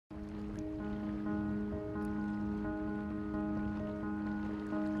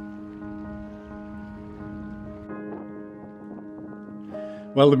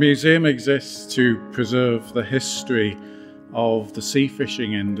Well, the museum exists to preserve the history of the sea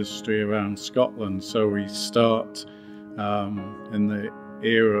fishing industry around Scotland. So we start in the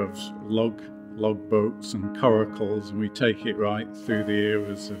era of log boats and coracles, and we take it right through the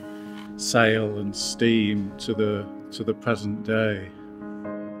eras of sail and steam to the present day.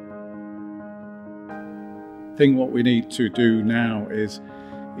 I think what we need to do now is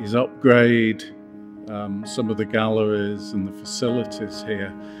upgrade some of the galleries and the facilities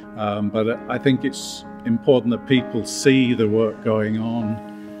here, but I think it's important that people see the work going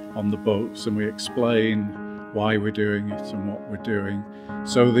on the boats, and we explain why we're doing it and what we're doing.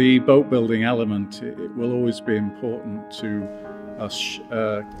 So the boat building element, it will always be important to us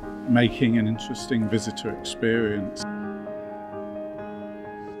making an interesting visitor experience.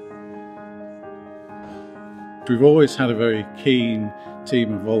 We've always had a very keen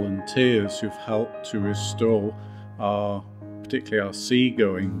team of volunteers who've helped to restore particularly our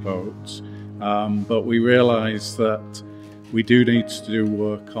seagoing boats, but we realise that we do need to do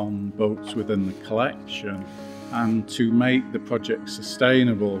work on boats within the collection, and to make the project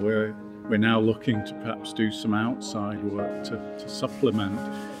sustainable we're now looking to perhaps do some outside work to supplement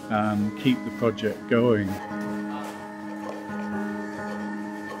and keep the project going.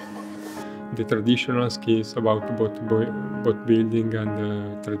 The traditional skills about boat building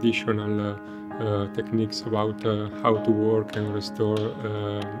and traditional techniques about how to work and restore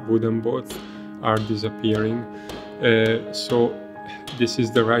wooden boats are disappearing. So this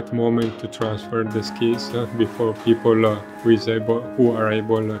is the right moment to transfer the skills before people who are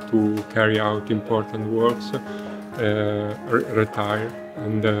able to carry out important works retire.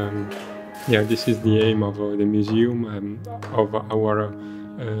 And yeah, this is the aim of the museum and of our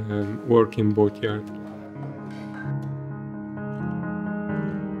working boatyard.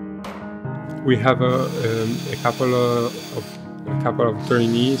 We have a couple of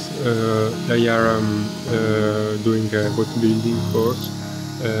trainees. They are doing a boat building course,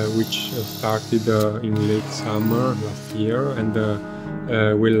 which started in late summer last year and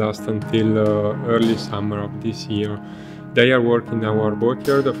will last until early summer of this year. They are working our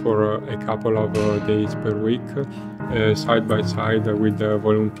boatyard for a couple of days per week, side by side with the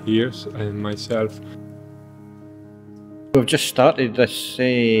volunteers and myself. We've just started this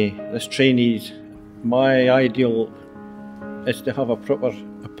trainees. My ideal is to have a proper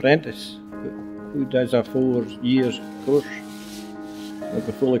apprentice who does a 4 years course. They'll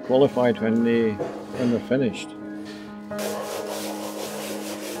be fully qualified when they're finished.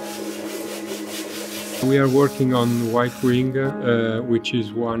 We are working on White Wing, which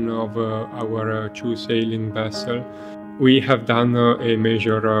is one of our 2 sailing vessels. We have done a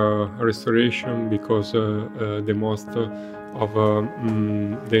major restoration because the most of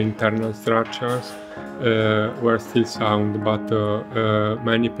the internal structures were still sound, but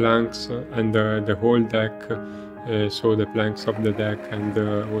many planks and the whole deck, so the planks of the deck and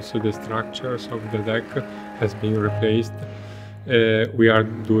also the structures of the deck has been replaced. We are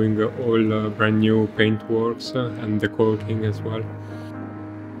doing all brand new paintworks and the coating as well.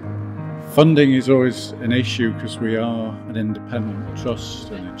 Funding is always an issue because we are an independent trust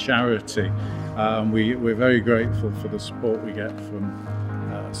and a charity. We're very grateful for the support we get from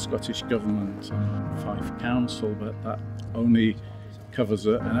Scottish Government and Fife Council, but that only covers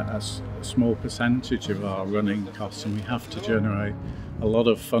a small percentage of our running costs, and we have to generate a lot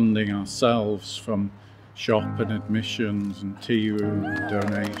of funding ourselves from shop and admissions and tea room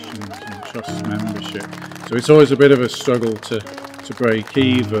donations and trust membership. So it's always a bit of a struggle to break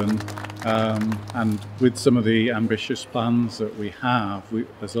even, and with some of the ambitious plans that we have,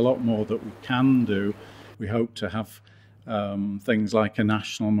 there's a lot more that we can do. We hope to have things like a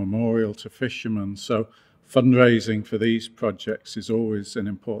national memorial to fishermen, so fundraising for these projects is always an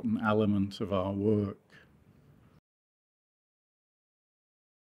important element of our work.